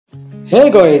Hey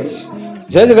guys,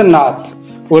 Jai Jagannath.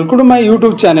 Welcome to my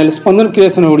YouTube channel Spandan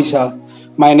Creation Odisha.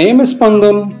 My name is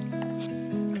Spandan.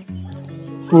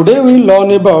 Today we will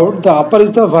learn about the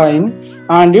Aparajita vine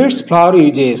and its flower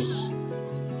uses.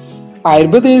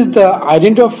 Ayurveda is the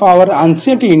identity of our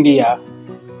ancient India.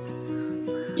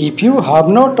 If you have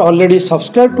not already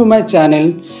subscribed to my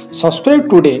channel, subscribe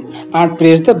today and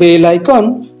press the bell icon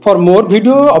for more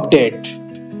video update.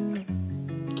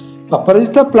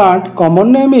 Aparajita plant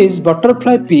common name is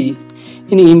butterfly pea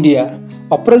in India,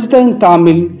 Aparajita in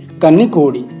Tamil,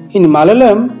 Kannikodi, in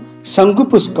Malayalam,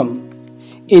 Sangupuskam,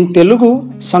 in Telugu,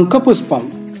 Sankapuspam,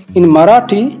 in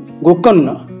Marathi,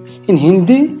 Gokanna, in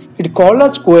Hindi, it called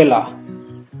as Koela.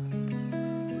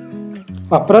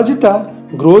 Aparajita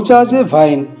grows as a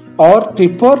vine or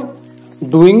prefer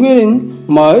doing well in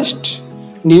moist,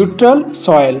 neutral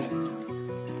soil.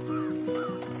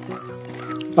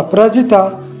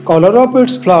 Aparajita color of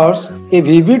its flowers a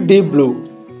vivid deep blue.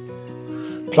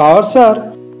 Flowers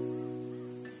are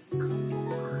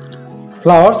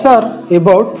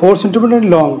about 4 cm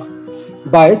long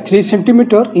by 3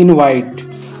 cm in wide.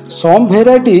 Some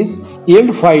varieties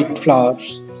yield white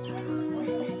flowers.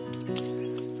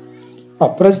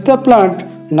 Aparajita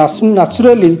plant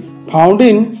naturally found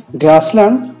in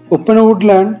grassland, open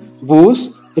woodland, bush,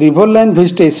 riverine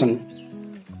vegetation.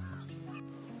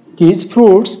 These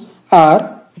fruits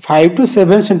are 5 to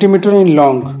 7 cm in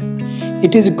long.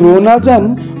 It is grown as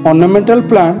an ornamental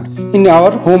plant in our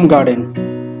home garden.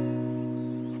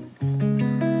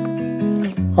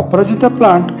 Aparajita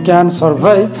plant can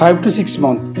survive 5 to 6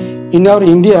 months. In our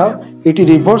India, it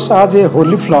reverts as a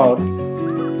holy flower,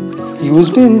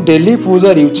 used in daily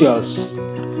puja rituals.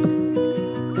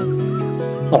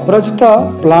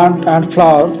 Aparajita plant and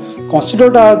flower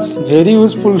considered as very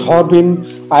useful herb in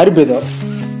Ayurveda.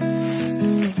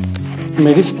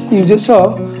 Medicinal uses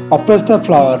of Aparajita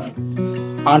flower.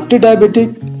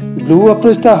 Anti-diabetic blue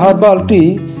Aparajita herbal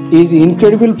tea is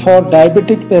incredible for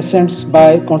diabetic patients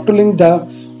by controlling the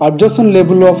absorption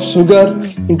level of sugar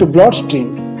into bloodstream.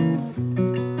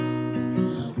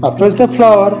 Aparajita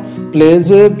flower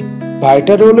plays a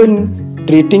vital role in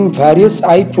treating various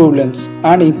eye problems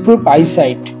and improve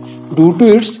eyesight due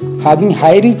to its having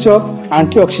high reach of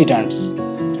antioxidants.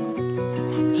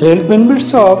 Health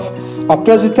benefits of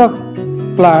Aparajita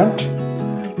plant: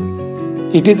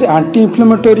 it is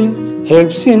anti-inflammatory,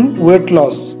 helps in weight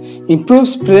loss,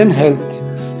 improves brain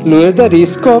health, lowers the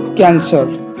risk of cancer,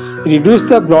 reduce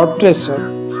the blood pressure,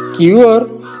 cure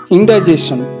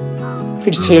indigestion.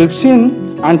 It helps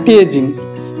in anti-aging,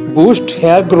 boost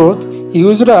hair growth,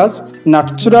 used as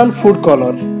natural food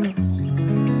color.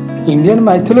 Indian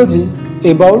mythology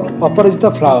about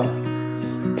Aparajita flower.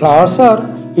 Flowers are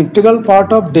integral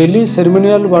part of daily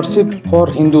ceremonial worship for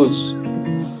Hindus.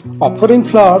 Offering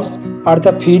flowers at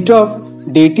the feet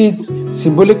of deities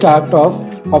symbolic act of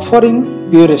offering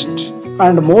purest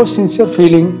and more sincere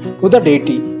feeling to the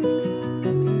deity.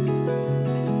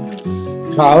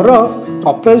 Flower of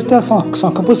Aparajita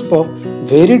Sankapuspa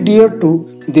very dear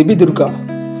to Devi Durga.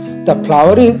 The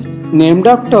flower is named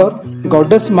after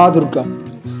goddess Ma Durga.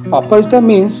 Aparajita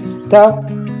means the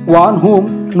one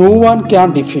whom no one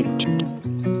can defeat.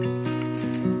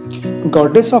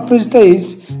 Goddess Aparajita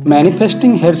is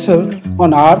manifesting herself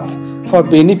on earth for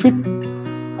benefit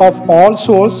of all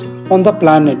souls on the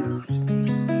planet.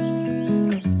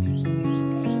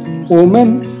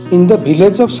 Women in the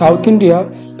village of South India,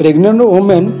 pregnant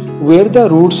women wear the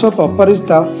roots of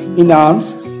Aparajita in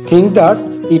arms, think that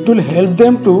it will help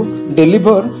them to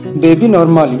deliver baby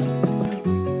normally.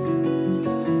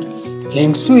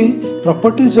 Feng Shui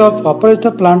properties of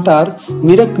Aparajita plant are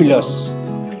miraculous.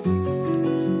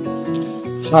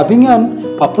 Having an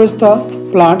Aparajita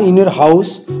plant in your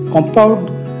house compound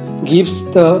gives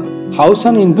the house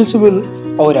an invisible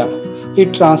aura.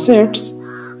 It transcends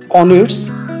on its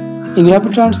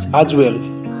inhabitants as well.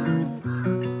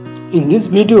 In this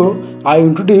video, I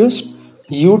introduced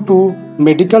you to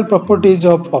medical properties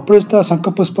of Aparajita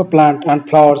Sankapuspa plant and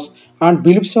flowers and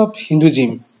beliefs of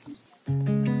Hinduism.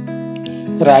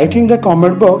 Write in the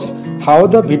comment box how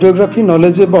the videography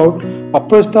knowledge about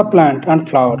Aparajita plant and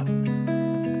flower.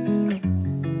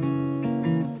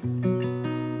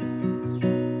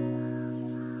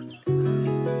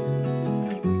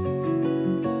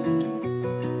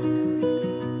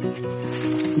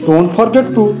 Don't forget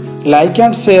to like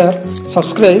and share,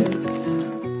 subscribe.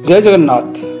 Jai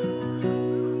Jagannath.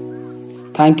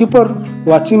 Thank you for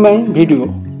watching my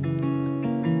video.